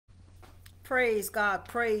Praise God,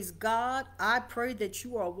 praise God. I pray that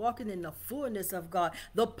you are walking in the fullness of God,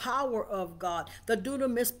 the power of God, the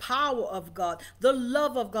dunamis power of God, the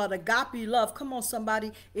love of God, agape love. Come on,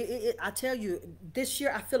 somebody. I tell you, this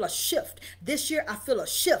year I feel a shift. This year I feel a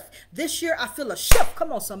shift. This year I feel a shift.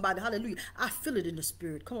 Come on, somebody. Hallelujah. I feel it in the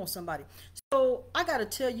spirit. Come on, somebody. So I got to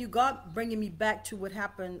tell you, God bringing me back to what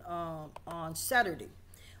happened on Saturday.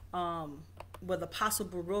 With a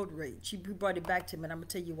possible road rage. He brought it back to me, and I'm gonna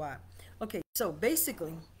tell you why. Okay, so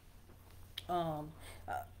basically, um,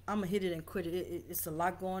 I'm gonna hit it and quit it. It's a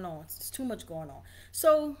lot going on. It's too much going on.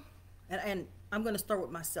 So, and I'm gonna start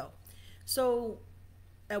with myself. So,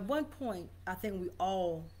 at one point, I think we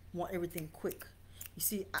all want everything quick. You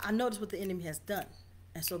see, I noticed what the enemy has done.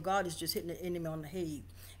 And so God is just hitting the enemy on the head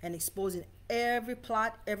and exposing every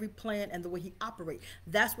plot, every plan, and the way he operates.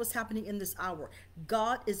 That's what's happening in this hour.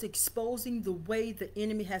 God is exposing the way the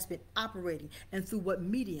enemy has been operating and through what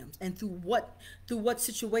mediums and through what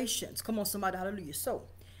situations. Come on, somebody, hallelujah. So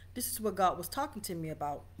this is what God was talking to me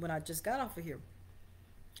about when I just got off of here.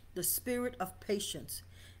 The spirit of patience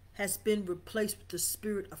has been replaced with the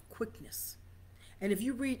spirit of quickness. And if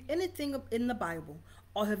you read anything in the Bible,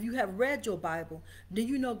 or if you have read your Bible, then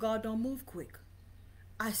you know God don't move quick.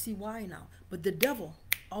 I see why now. But the devil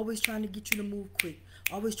always trying to get you to move quick.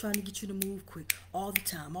 Always trying to get you to move quick. All the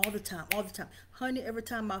time, all the time, all the time. Honey, every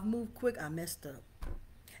time I've moved quick, I messed up.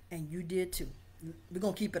 And you did too. We're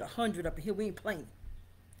going to keep it 100 up in here. We ain't playing.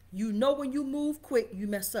 You know when you move quick, you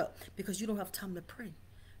mess up. Because you don't have time to pray.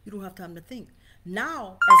 You don't have time to think.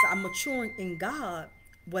 Now, as I'm maturing in God,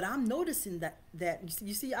 what I'm noticing that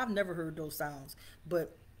you see, I've never heard those sounds,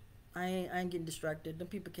 but I ain't getting distracted. Them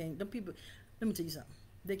people, let me tell you something.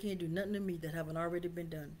 They can't do nothing to me that haven't already been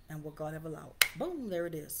done and what God have allowed. Boom, there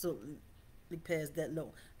it is. So it passed that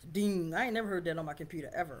low. Ding, I ain't never heard that on my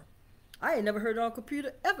computer ever. I ain't never heard it on a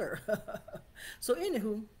computer ever. So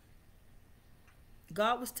anywho,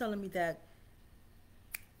 God was telling me that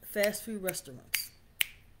fast food restaurants.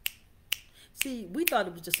 See, we thought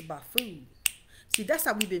it was just about food. See, that's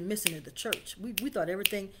how we've been missing in the church. We thought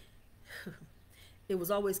everything, it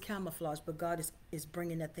was always camouflage, but God is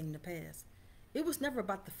bringing that thing to pass. It was never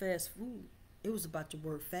about the fast food. It was about the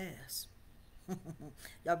word fast.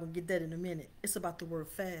 Y'all gonna get that in a minute. It's about the word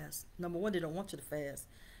fast. Number one, they don't want you to fast.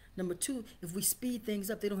 Number two, if we speed things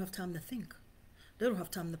up, they don't have time to think. They don't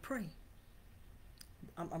have time to pray.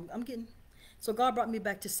 I'm getting. So God brought me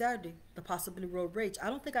back to Saturday, the possibility road rage. I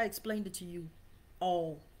don't think I explained it to you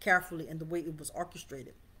all carefully and the way it was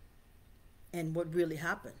orchestrated and what really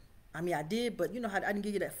happened. I mean, I did, but you know how I didn't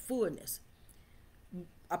give you that fullness.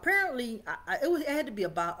 Apparently, it had to be a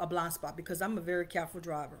blind spot because I'm a very careful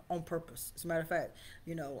driver on purpose. As a matter of fact,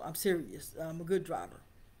 you know, I'm serious. I'm a good driver.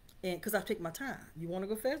 And because I take my time. You want to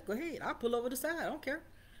go fast? Go ahead. I'll pull over the side. I don't care.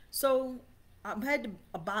 So I had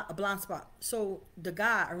a blind spot. So the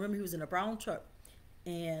guy, I remember he was in a brown truck.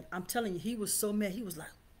 And I'm telling you, he was so mad. He was like,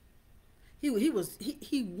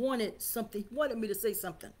 he wanted something. He wanted me to say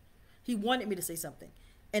something. He wanted me to say something.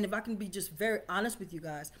 And if I can be just very honest with you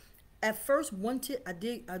guys, at first, I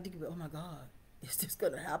did, oh my God, is this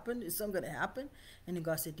going to happen? Is something going to happen? And then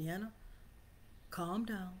God said, Deanna, calm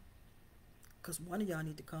down. Because one of y'all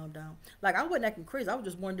need to calm down. Like, I wasn't acting crazy. I was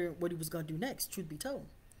just wondering what he was going to do next, truth be told.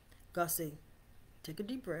 God said, take a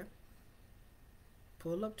deep breath,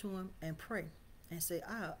 pull up to him, and pray. And say,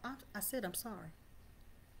 I said, I'm sorry.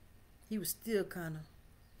 He was still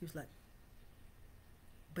he was like,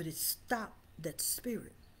 but it stopped that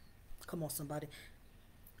spirit. Come on, somebody.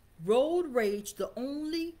 Road rage, the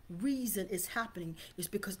only reason it's happening is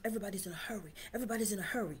because everybody's in a hurry. Everybody's in a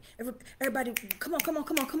hurry. Everybody, come on.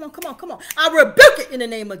 I rebuke it in the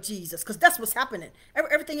name of Jesus, because that's what's happening.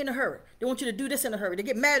 Everything in a hurry. They want you to do this in a hurry. They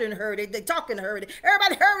get mad in a hurry. They talk in a hurry.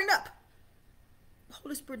 Everybody hurrying up. The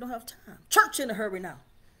Holy Spirit don't have time. Church in a hurry now.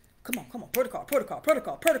 Come on.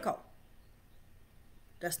 Protocol.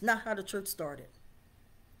 That's not how the church started.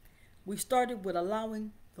 We started with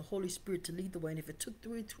allowing the Holy Spirit to lead the way. And if it took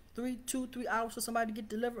 3 hours for somebody to get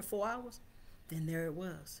delivered, 4 hours, then there it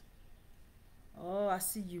was. Oh, I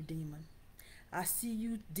see you, demon. I see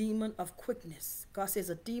you, demon of quickness. God says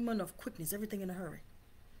a demon of quickness, everything in a hurry.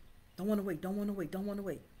 Don't want to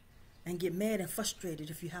wait. And get mad and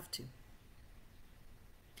frustrated if you have to.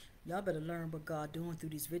 Y'all better learn what God doing through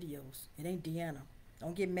these videos. It ain't Deanna.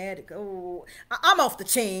 Don't get mad. I'm off the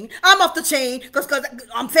chain. Because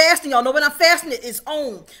I'm fasting. Y'all know when I'm fasting, it's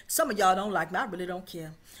on. Some of y'all don't like me. I really don't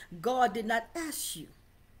care. God did not ask you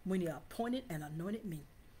when he appointed and anointed me.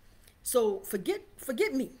 So forget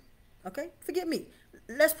me. Okay? Forget me.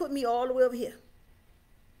 Let's put me all the way over here.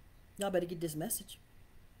 Y'all better get this message.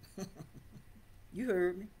 You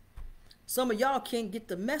heard me. Some of y'all can't get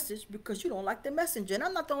the message because you don't like the messenger. And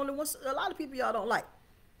I'm not the only one. A lot of people y'all don't like.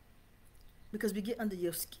 Because we get under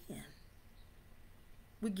your skin.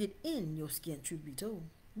 We get in your skin, truth be told.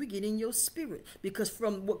 We get in your spirit. Because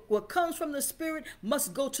from what comes from the spirit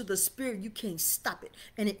must go to the spirit. You can't stop it.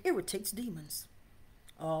 And it irritates demons.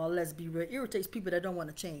 Oh, let's be real. It irritates people that don't want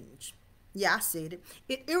to change. Yeah, I said it.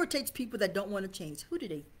 It irritates people that don't want to change. Who do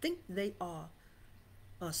they think they are?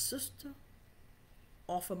 A sister?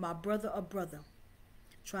 Or for my brother or brother?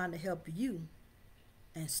 Trying to help you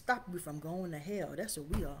and stop you from going to hell. That's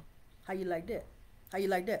what we are. How you like that? How you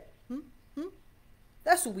like that?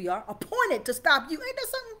 That's who we are. Appointed to stop you. Ain't that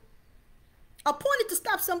something? Appointed to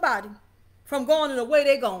stop somebody from going in the way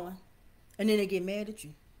they're going. And then they get mad at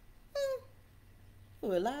you.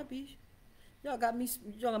 Well, I be. Y'all got me.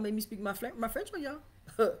 Y'all gonna make me speak my French on y'all.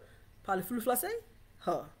 Parlez-vous français?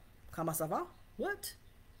 Huh. Comment ça va? What?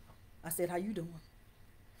 I said, how you doing?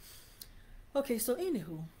 Okay, so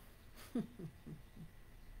anywho.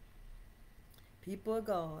 People of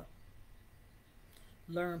God.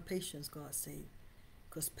 Learn patience, God said.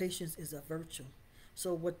 Because patience is a virtue.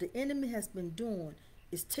 So what the enemy has been doing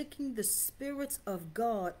is taking the spirits of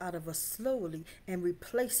God out of us slowly and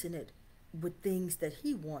replacing it with things that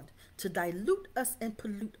he wants to dilute us and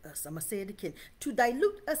pollute us. I'm going to say it again. To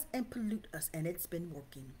dilute us and pollute us. And it's been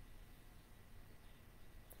working.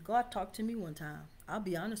 God talked to me one time. I'll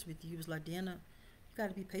be honest with you. He was like, DEANNA, you got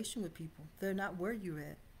to be patient with people. They're not where you're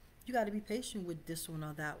at. You got to be patient with this one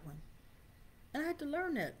or that one. And I had to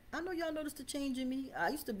learn that. I know y'all noticed the change in me. I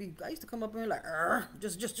used to come up here like,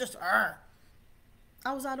 just.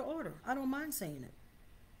 I was out of order. I don't mind saying it.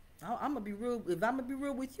 I'm going to be real. If I'm going to be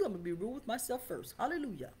real with you, I'm going to be real with myself first.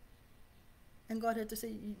 Hallelujah. And God had to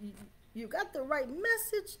say, you got the right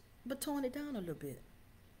message, but tone it down a little bit.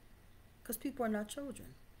 Because people are not children.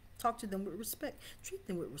 Talk to them with respect. Treat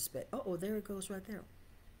them with respect. Uh-oh, there it goes right there.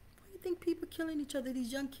 Why do you think people killing each other,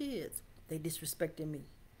 these young kids? They disrespecting me.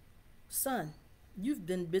 Son, you've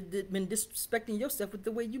been disrespecting yourself with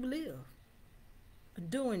the way you live.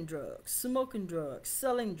 Doing drugs, smoking drugs,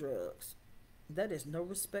 selling drugs. That is no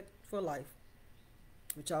respect for life.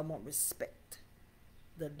 Which I want respect.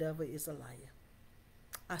 The devil is a liar.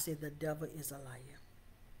 I say the devil is a liar.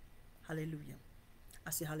 Hallelujah.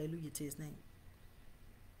 I say hallelujah to his name.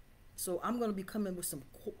 So I'm going to be coming with some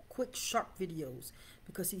quick, sharp videos.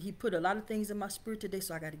 Because he put a lot of things in my spirit today,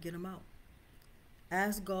 so I got to get them out.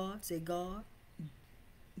 Ask God, say, God,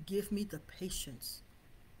 give me the patience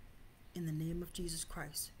in the name of Jesus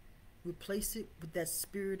Christ. Replace it with that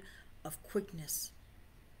spirit of quickness.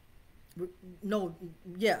 No,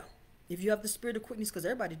 yeah. If you have the spirit of quickness, because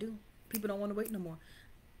everybody do. People don't want to wait no more.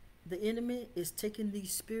 The enemy is taking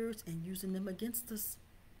these spirits and using them against us.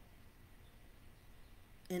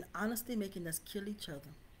 And honestly making us kill each other.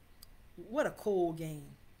 What a cold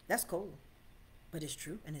game. That's cold. But it's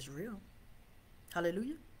true and it's real.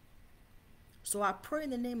 Hallelujah. So I pray in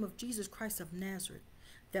the name of Jesus Christ of Nazareth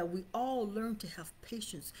that we all learn to have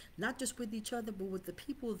patience, not just with each other, but with the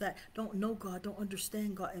people that don't know God, don't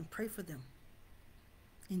understand God, and pray for them.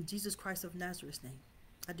 In Jesus Christ of Nazareth's name,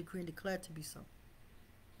 I decree and declare it to be so.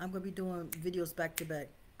 I'm going to be doing videos back to back.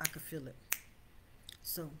 I can feel it.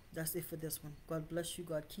 So that's it for this one. God bless you.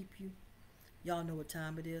 God keep you. Y'all know what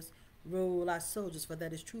time it is. Roll our soldiers, for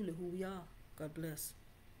that is truly who we are. God bless.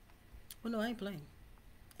 Well, no, I ain't playing.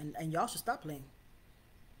 And y'all should stop playing.